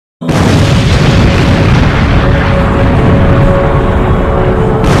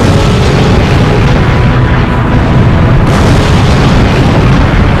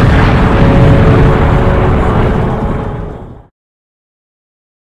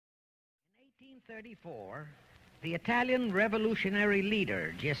1834, the Italian revolutionary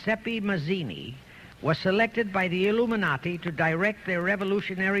leader Giuseppe Mazzini was selected by the Illuminati to direct their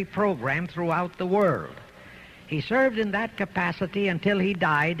revolutionary program throughout the world. He served in that capacity until he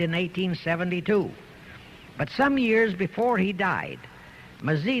died in 1872. But some years before he died,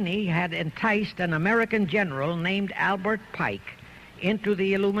 Mazzini had enticed an American general named Albert Pike into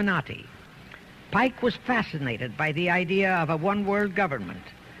the Illuminati. Pike was fascinated by the idea of a one-world government,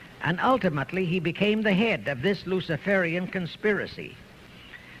 and ultimately he became the head of this Luciferian conspiracy.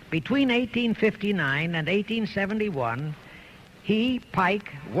 Between 1859 and 1871, he,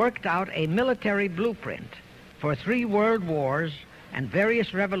 Pike, worked out a military blueprint for 3 world wars and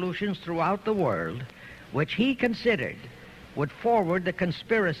various revolutions throughout the world, which he considered would forward the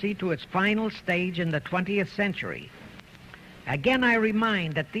conspiracy to its final stage in the 20th century. Again, I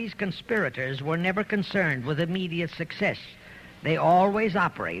remind that these conspirators were never concerned with immediate success. They always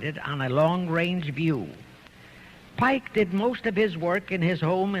operated on a long-range view. Pike did most of his work in his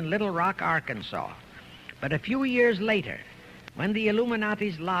home in Little Rock, Arkansas. But a few years later, when the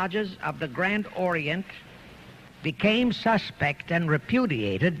Illuminati's lodges of the Grand Orient became suspect and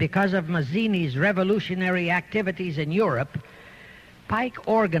repudiated because of Mazzini's revolutionary activities in Europe, Pike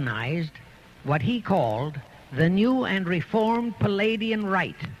organized what he called the New and Reformed Palladian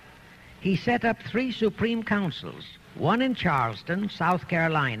Rite. He set up 3 supreme councils, one in Charleston, South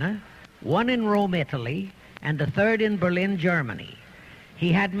Carolina, one in Rome, Italy, and the 3rd in Berlin, Germany.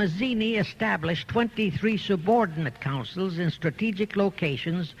 He had Mazzini establish 23 subordinate councils in strategic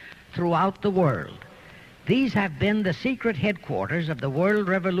locations throughout the world. These have been the secret headquarters of the world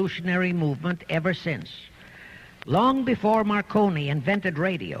revolutionary movement ever since. Long before Marconi invented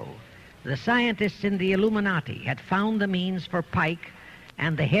radio, the scientists in the Illuminati had found the means for Pike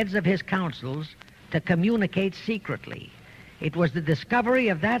and the heads of his councils to communicate secretly. It was the discovery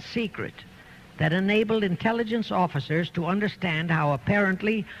of that secret that enabled intelligence officers to understand how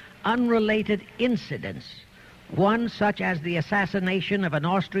apparently unrelated incidents, one such as the assassination of an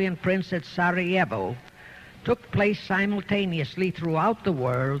Austrian prince at Sarajevo, took place simultaneously throughout the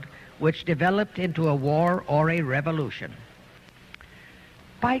world, which developed into a war or a revolution.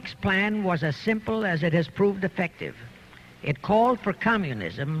 Pike's plan was as simple as it has proved effective. It called for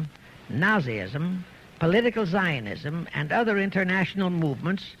communism, Nazism, political Zionism, and other international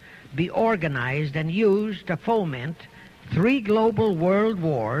movements be organized and used to foment 3 global world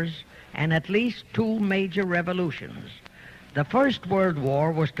wars and at least 2 major revolutions. The First World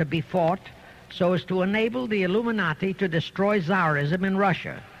War was to be fought so as to enable the Illuminati to destroy Tsarism in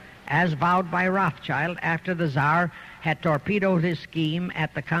Russia, as vowed by Rothschild after the Tsar had torpedoed his scheme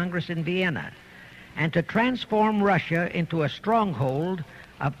at the Congress in Vienna, and to transform Russia into a stronghold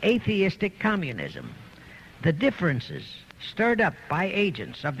of atheistic communism. The differences stirred up by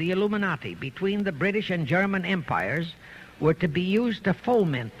agents of the Illuminati between the British and German empires were to be used to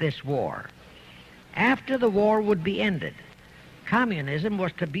foment this war. After the war would be ended, communism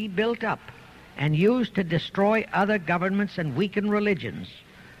was to be built up and used to destroy other governments and weaken religions.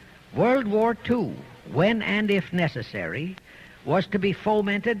 World War II, when and if necessary, was to be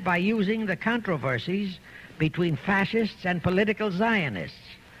fomented by using the controversies between fascists and political Zionists.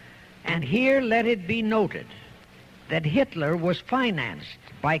 And here let it be noted that Hitler was financed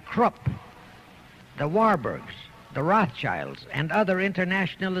by Krupp, the Warburgs, the Rothschilds, and other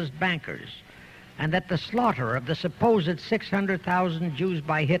internationalist bankers, and that the slaughter of the supposed 600,000 Jews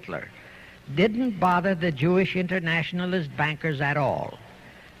by Hitler didn't bother the Jewish internationalist bankers at all.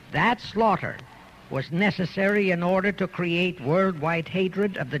 That slaughter was necessary in order to create worldwide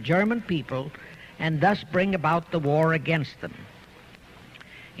hatred of the German people and thus bring about the war against them.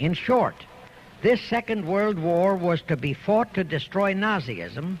 In short, this Second World War was to be fought to destroy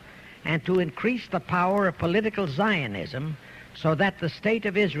Nazism and to increase the power of political Zionism so that the State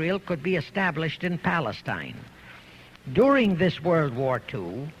of Israel could be established in Palestine. During this World War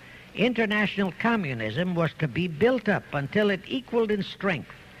II, international communism was to be built up until it equaled in strength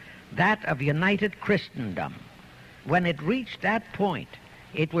that of united Christendom. When it reached that point,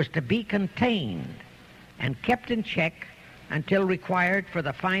 it was to be contained and kept in check until required for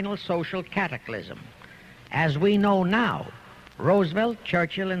the final social cataclysm. As we know now, Roosevelt,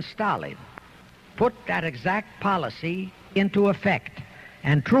 Churchill, and Stalin put that exact policy into effect,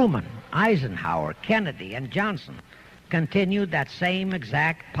 and Truman, Eisenhower, Kennedy, and Johnson continued that same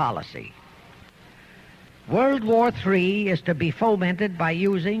exact policy. World War III is to be fomented by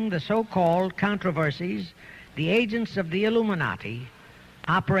using the so-called controversies the agents of the Illuminati,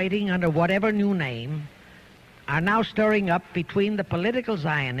 operating under whatever new name, are now stirring up between the political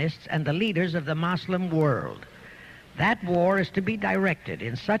Zionists and the leaders of the Muslim world. That war is to be directed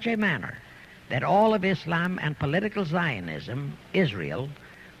in such a manner that all of Islam and political Zionism, Israel,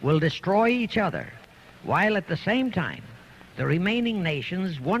 will destroy each other, while at the same time the remaining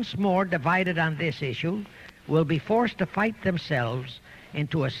nations, once more divided on this issue, will be forced to fight themselves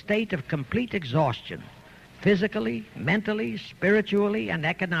into a state of complete exhaustion, physically, mentally, spiritually, and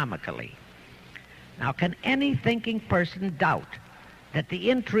economically. Now, can any thinking person doubt that the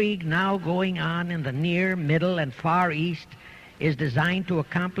intrigue now going on in the Near, Middle, and Far East is designed to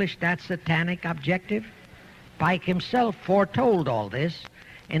accomplish that satanic objective? Pike himself foretold all this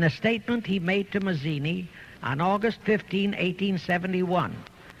in a statement he made to Mazzini on August 15, 1871.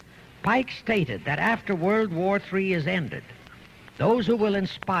 Pike stated that after World War III is ended, those who will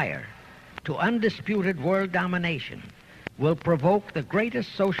inspire to undisputed world domination will provoke the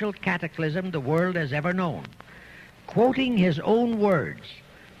greatest social cataclysm the world has ever known. Quoting his own words,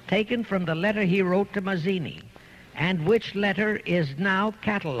 taken from the letter he wrote to Mazzini, and which letter is now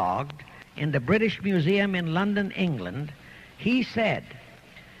catalogued in the British Museum in London, England, he said,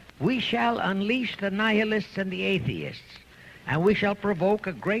 "We shall unleash the nihilists and the atheists, and we shall provoke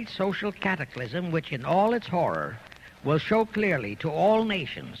a great social cataclysm which in all its horror will show clearly to all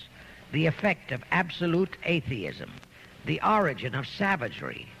nations the effect of absolute atheism, the origin of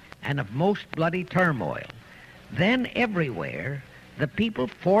savagery and of most bloody turmoil. Then everywhere the people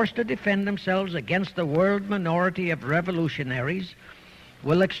forced to defend themselves against the world minority of revolutionaries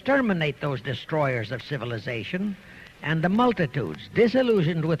will exterminate those destroyers of civilization, and the multitudes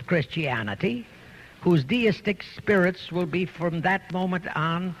disillusioned with Christianity, whose deistic spirits will be from that moment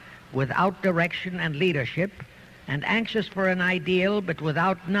on without direction and leadership, and anxious for an ideal but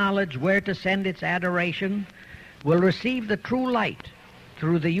without knowledge where to send its adoration, will receive the true light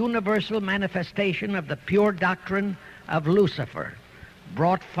through the universal manifestation of the pure doctrine of Lucifer,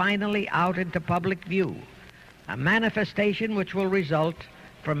 brought finally out into public view, a manifestation which will result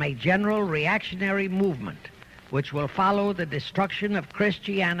from a general reactionary movement which will follow the destruction of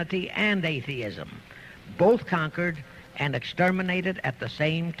Christianity and atheism, both conquered and exterminated at the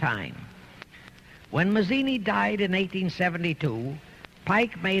same time." When Mazzini died in 1872,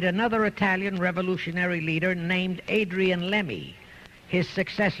 Pike made another Italian revolutionary leader named Adrian Lemmy his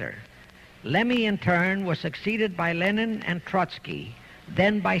successor. Lemmy, in turn, was succeeded by Lenin and Trotsky,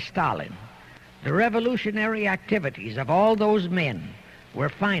 then by Stalin. The revolutionary activities of all those men were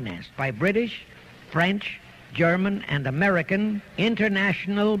financed by British, French, German, and American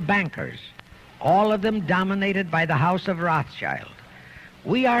international bankers, all of them dominated by the House of Rothschild.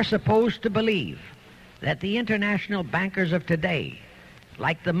 We are supposed to believe that the international bankers of today,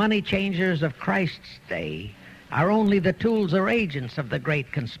 like the money changers of Christ's day, are only the tools or agents of the great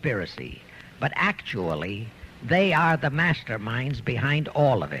conspiracy, but actually they are the masterminds behind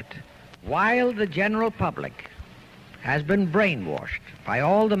all of it. While the general public has been brainwashed by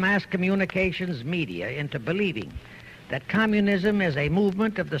all the mass communications media into believing that communism is a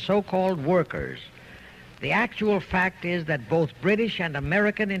movement of the so-called workers, the actual fact is that both British and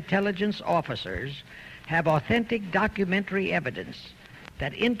American intelligence officers have authentic documentary evidence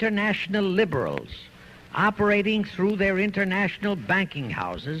that international liberals operating through their international banking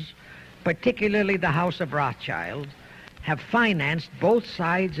houses, particularly the House of Rothschild, have financed both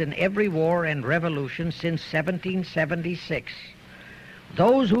sides in every war and revolution since 1776.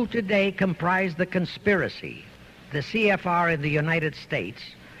 Those who today comprise the conspiracy, the CFR in the United States,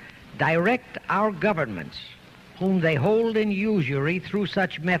 direct our governments, whom they hold in usury through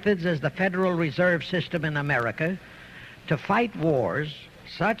such methods as the Federal Reserve System in America, to fight wars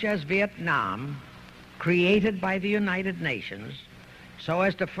such as Vietnam, created by the United Nations, so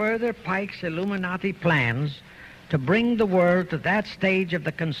as to further Pike's Illuminati plans to bring the world to that stage of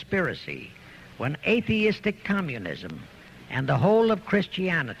the conspiracy when atheistic communism and the whole of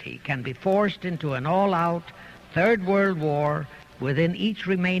Christianity can be forced into an all-out Third World War within each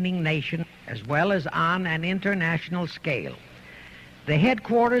remaining nation, as well as on an international scale. The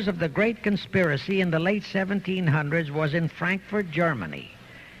headquarters of the great conspiracy in the late 1700s was in Frankfurt, Germany,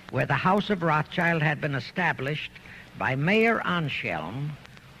 where the House of Rothschild had been established by Mayer Anschelm,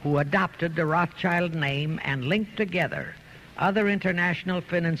 who adopted the Rothschild name and linked together other international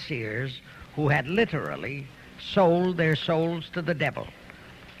financiers who had literally sold their souls to the devil.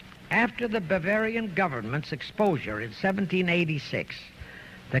 After the Bavarian government's exposure in 1786,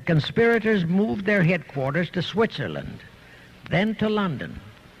 the conspirators moved their headquarters to Switzerland, then to London.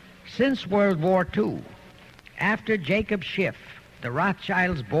 Since World War II, after Jacob Schiff, the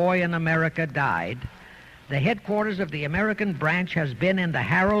Rothschild's boy in America, died, the headquarters of the American branch has been in the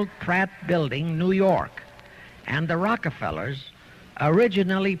Harold Pratt Building, New York, and the Rockefellers,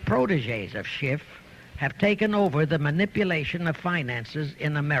 originally protégés of Schiff, have taken over the manipulation of finances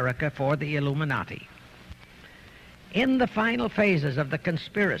in America for the Illuminati. In the final phases of the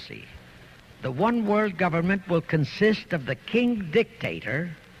conspiracy, the one world government will consist of the king dictator,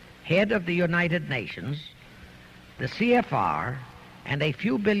 head of the United Nations, the CFR, and a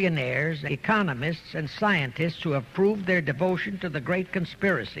few billionaires, economists, and scientists who have proved their devotion to the great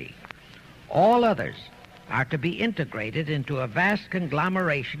conspiracy. All others are to be integrated into a vast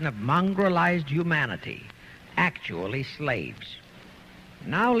conglomeration of mongrelized humanity, actually slaves.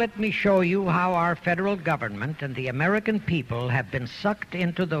 Now let me show you how our federal government and the American people have been sucked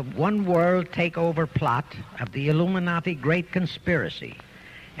into the one world takeover plot of the Illuminati great conspiracy.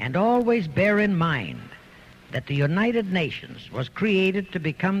 And always bear in mind that the United Nations was created to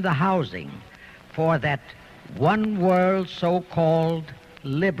become the housing for that one world so-called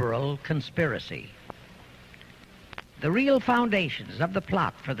liberal conspiracy. The real foundations of the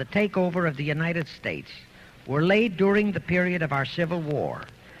plot for the takeover of the United States were laid during the period of our Civil War.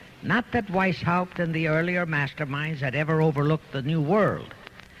 Not that Weishaupt and the earlier masterminds had ever overlooked the New World.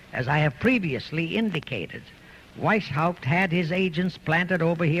 As I have previously indicated, Weishaupt had his agents planted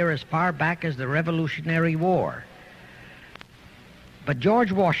over here as far back as the Revolutionary War. But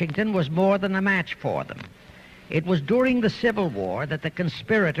George Washington was more than a match for them. It was during the Civil War that the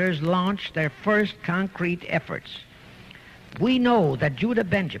conspirators launched their first concrete efforts. We know that Judah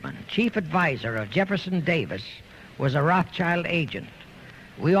Benjamin, chief advisor of Jefferson Davis, was a Rothschild agent.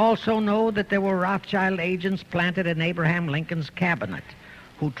 We also know that there were Rothschild agents planted in Abraham Lincoln's cabinet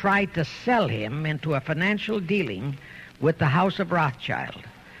who tried to sell him into a financial dealing with the House of Rothschild.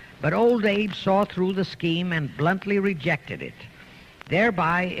 But old Abe saw through the scheme and bluntly rejected it,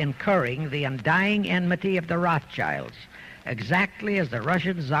 thereby incurring the undying enmity of the Rothschilds, exactly as the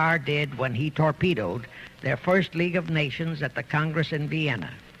Russian Tsar did when he torpedoed their first League of Nations at the Congress in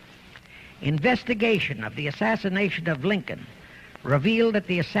Vienna. Investigation of the assassination of Lincoln revealed that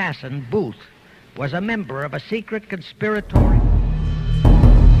the assassin, Booth, was a member of a secret conspiratorial